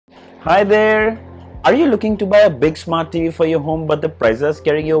Hi there! Are you looking to buy a big smart TV for your home but the prices are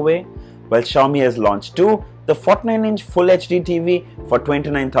scaring you away? Well, Xiaomi has launched the 49-inch Full HD TV for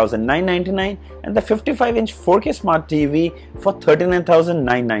 29,999 and the 55-inch 4K Smart TV for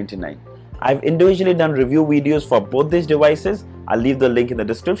 39,999. I've individually done review videos for both these devices. I'll leave the link in the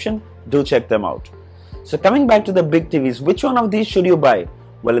description. Do check them out. So coming back to the big TVs, which one of these should you buy?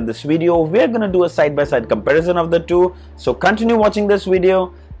 Well, in this video, we're going to do a side-by-side comparison of the two. So continue watching this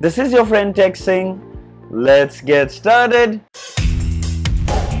video. This is your friend Tech Singh. Let's get started.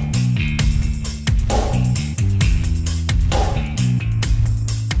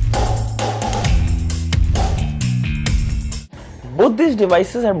 Both these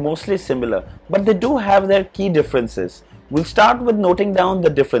devices are mostly similar, but they do have their key differences. We'll start with noting down the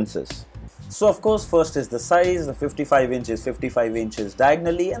differences. So of course, first is the size. The 55 inches 55 inches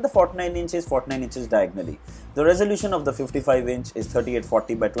diagonally and the 49 inches 49 inches diagonally. The resolution of the 55 inch is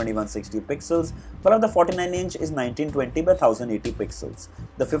 3840 by 2160 pixels, while the 49 inch is 1920 by 1080 pixels.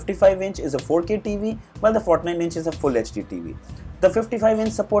 The 55 inch is a 4K TV, while the 49 inch is a Full HD TV. The 55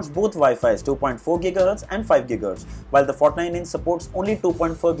 inch supports both Wi-Fi's 2.4 GHz and 5 GHz, while the 49 inch supports only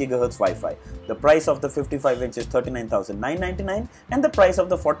 2.4 GHz Wi-Fi. The price of the 55 inch is 39,999 and the price of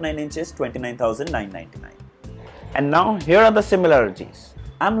the 49 inch is 29,999. And now here are the similarities.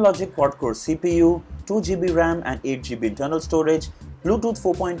 AMLogic quad-core CPU, 2GB RAM and 8GB internal storage, Bluetooth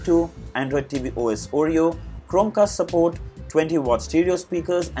 4.2, Android TV OS Oreo, Chromecast support, 20-watt stereo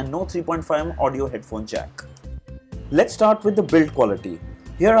speakers and no 3.5mm audio headphone jack. Let's start with the build quality.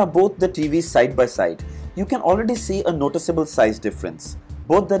 Here are both the TVs side by side. You can already see a noticeable size difference.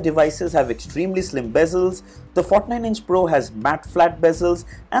 Both the devices have extremely slim bezels. The 49-inch Pro has matte flat bezels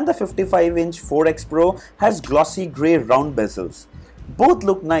and the 55-inch 4X Pro has glossy grey round bezels. Both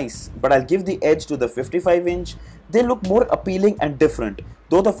look nice, but I'll give the edge to the 55-inch. They look more appealing and different,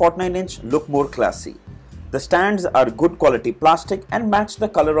 though the 49-inch look more classy. The stands are good quality plastic and match the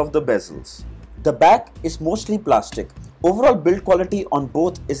color of the bezels. The back is mostly plastic. Overall build quality on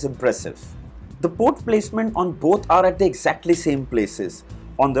both is impressive. The port placement on both are at the exactly same places.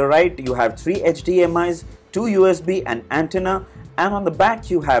 On the right you have 3 HDMIs, 2 USB and antenna, and on the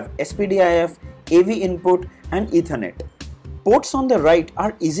back you have SPDIF, AV input and Ethernet. Ports on the right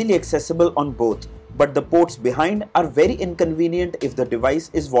are easily accessible on both, but the ports behind are very inconvenient if the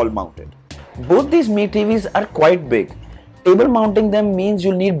device is wall mounted. Both these Mi TVs are quite big. Table mounting them means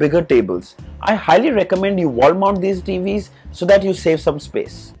you'll need bigger tables. I highly recommend you wall mount these TVs so that you save some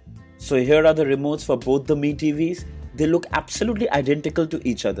space. So here are the remotes for both the Mi TVs. They look absolutely identical to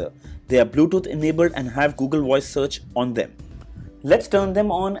each other. They are Bluetooth enabled and have Google Voice Search on them. Let's turn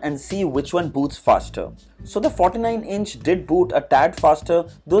them on and see which one boots faster. So the 49-inch did boot a tad faster,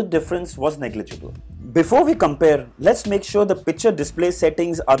 though the difference was negligible. Before we compare, let's make sure the picture display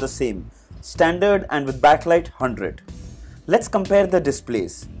settings are the same. Standard and with backlight 100. Let's compare the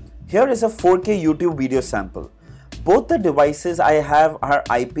displays. Here is a 4K YouTube video sample. Both the devices I have are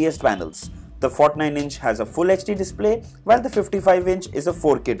IPS panels. The 49-inch has a Full HD display, while the 55-inch is a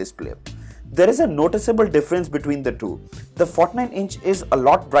 4K display. There is a noticeable difference between the two. The 49-inch is a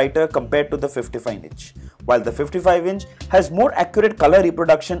lot brighter compared to the 55-inch, while the 55-inch has more accurate color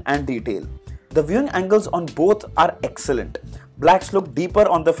reproduction and detail. The viewing angles on both are excellent. Blacks look deeper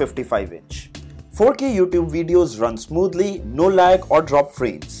on the 55-inch. 4K YouTube videos run smoothly, no lag or drop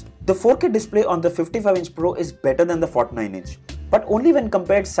frames. The 4K display on the 55-inch Pro is better than the 49-inch, but only when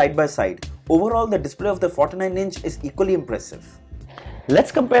compared side by side. Overall, the display of the 49-inch is equally impressive.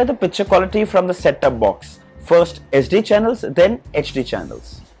 Let's compare the picture quality from the set-top box. First SD channels, then HD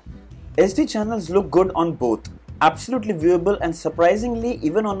channels. SD channels look good on both, absolutely viewable and surprisingly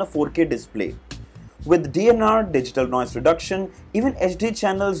even on a 4K display. With DNR, digital noise reduction, even HD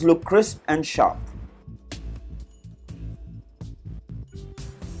channels look crisp and sharp.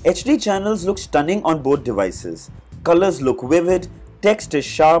 HD channels look stunning on both devices. Colors look vivid, text is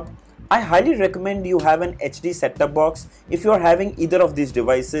sharp. I highly recommend you have an HD set-top box if you are having either of these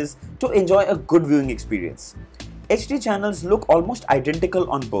devices to enjoy a good viewing experience. HD channels look almost identical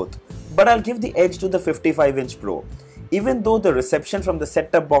on both, but I'll give the edge to the 55-inch Pro. Even though the reception from the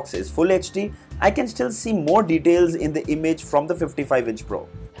set-top box is Full HD, I can still see more details in the image from the 55-inch Pro.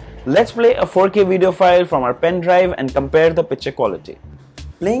 Let's play a 4K video file from our pen drive and compare the picture quality.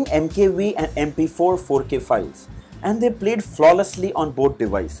 Playing MKV and MP4 4K files, and they played flawlessly on both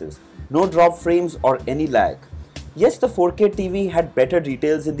devices. No drop frames or any lag. Yes, the 4K TV had better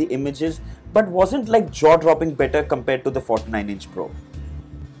details in the images, but wasn't like jaw-dropping better compared to the 49-inch Pro.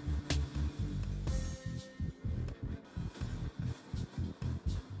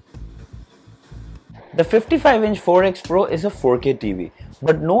 The 55-inch 4X Pro is a 4K TV,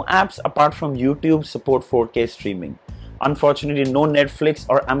 but no apps apart from YouTube support 4K streaming. Unfortunately, no Netflix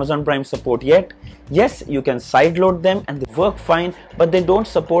or Amazon Prime support yet. Yes, you can sideload them and they work fine, but they don't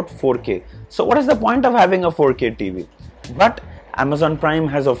support 4K. So what is the point of having a 4K TV? But Amazon Prime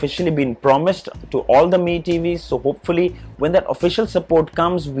has officially been promised to all the Mi TVs, so hopefully when that official support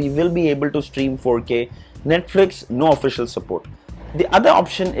comes, we will be able to stream 4K. Netflix, no official support. The other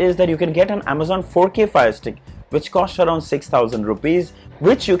option is that you can get an Amazon 4K Fire Stick, which costs around 6,000 rupees,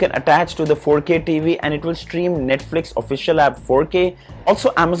 which you can attach to the 4K TV and it will stream Netflix official app 4K,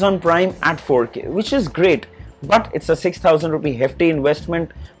 also Amazon Prime at 4K, which is great. But it's a 6,000 rupee hefty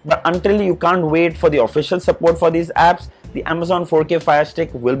investment. But until you can't wait for the official support for these apps, the Amazon 4K Fire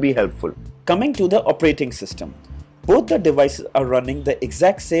Stick will be helpful. Coming to the operating system. Both the devices are running the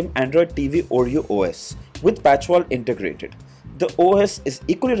exact same Android TV Oreo OS with Patchwall integrated. The OS is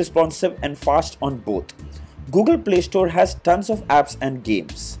equally responsive and fast on both. Google Play Store has tons of apps and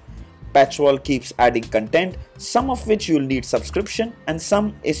games. Patchwall keeps adding content, some of which you'll need subscription and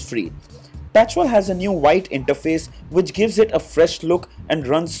some is free. Patchwall has a new white interface which gives it a fresh look and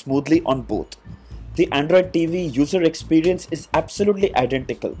runs smoothly on both. The Android TV user experience is absolutely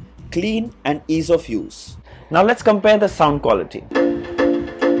identical, clean and ease of use. Now let's compare the sound quality.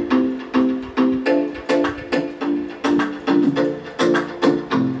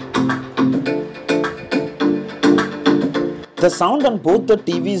 The sound on both the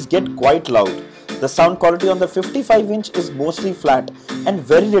TVs get quite loud. The sound quality on the 55-inch is mostly flat and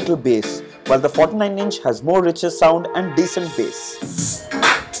very little bass, while the 49-inch has more richer sound and decent bass.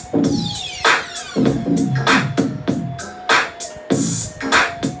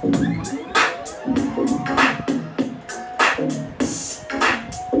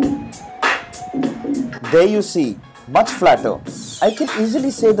 There you see, much flatter. I can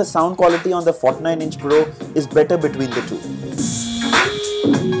easily say the sound quality on the 49-inch Pro is better between the two.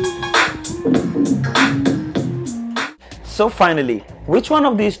 So finally, which one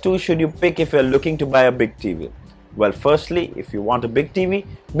of these two should you pick if you're looking to buy a big TV? Well, firstly, if you want a big TV,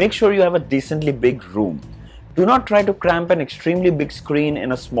 make sure you have a decently big room. Do not try to cramp an extremely big screen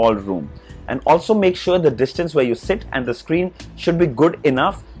in a small room. And also make sure the distance where you sit and the screen should be good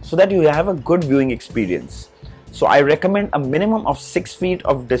enough so that you have a good viewing experience. So I recommend a minimum of 6 feet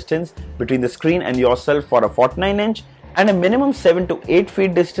of distance between the screen and yourself for a 49-inch and a minimum 7 to 8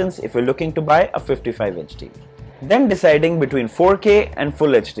 feet distance if you're looking to buy a 55-inch TV. Then deciding between 4K and Full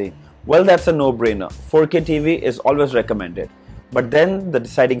HD. Well, that's a no-brainer. 4K TV is always recommended. But then the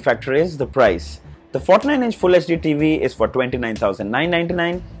deciding factor is the price. The 49-inch Full HD TV is for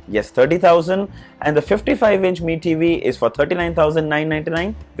 29,999, yes 30,000, and the 55-inch Mi TV is for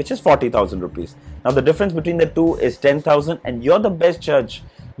 39,999, which is 40,000 rupees. Now the difference between the two is 10,000 and you're the best judge.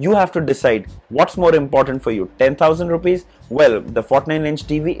 You have to decide what's more important for you, 10,000 rupees? Well, the 49-inch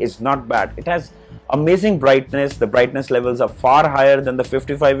TV is not bad. It has amazing brightness. The brightness levels are far higher than the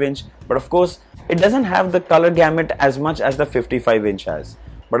 55-inch, but of course, it doesn't have the color gamut as much as the 55-inch has.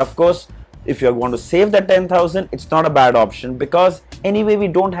 But of course, if you want to save that 10,000, it's not a bad option because anyway we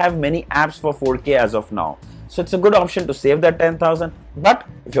don't have many apps for 4K as of now. So it's a good option to save that 10,000. But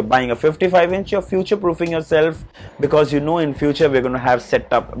if you're buying a 55-inch, you're future-proofing yourself because you know in future we're going to have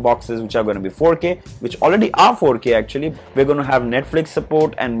set-top boxes which are going to be 4K, which already are 4K actually. We're going to have Netflix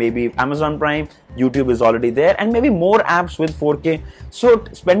support and maybe Amazon Prime. YouTube is already there and maybe more apps with 4K. So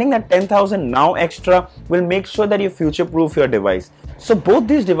spending that 10,000 now extra will make sure that you future-proof your device. So both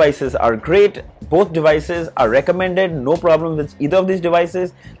these devices are great. Both devices are recommended. No problem with either of these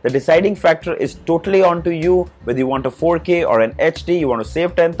devices. The deciding factor is totally on to you, whether you want a 4K or an HD, you want to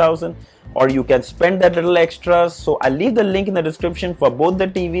save 10,000 or you can spend that little extra. So I'll leave the link in the description for both the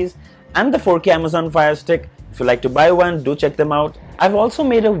TVs and the 4K Amazon Fire Stick. If you like to buy one, do check them out. I've also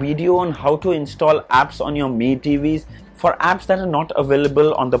made a video on how to install apps on your Mi TVs for apps that are not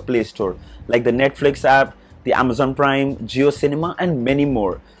available on the Play Store, like the Netflix app, the Amazon Prime, Jio Cinema and many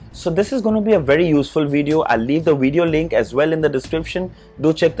more. So this is going to be a very useful video. I'll leave the video link as well in the description.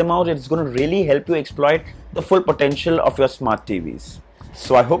 Do check them out. It's going to really help you exploit the full potential of your smart TVs.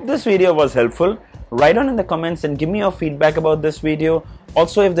 So I hope this video was helpful. Write down in the comments and give me your feedback about this video.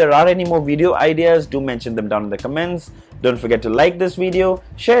 Also, if there are any more video ideas, do mention them down in the comments. Don't forget to like this video,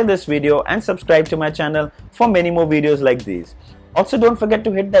 share this video and subscribe to my channel for many more videos like these. Also, don't forget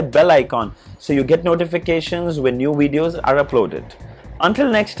to hit that bell icon so you get notifications when new videos are uploaded. Until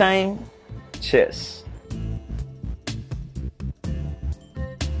next time, cheers.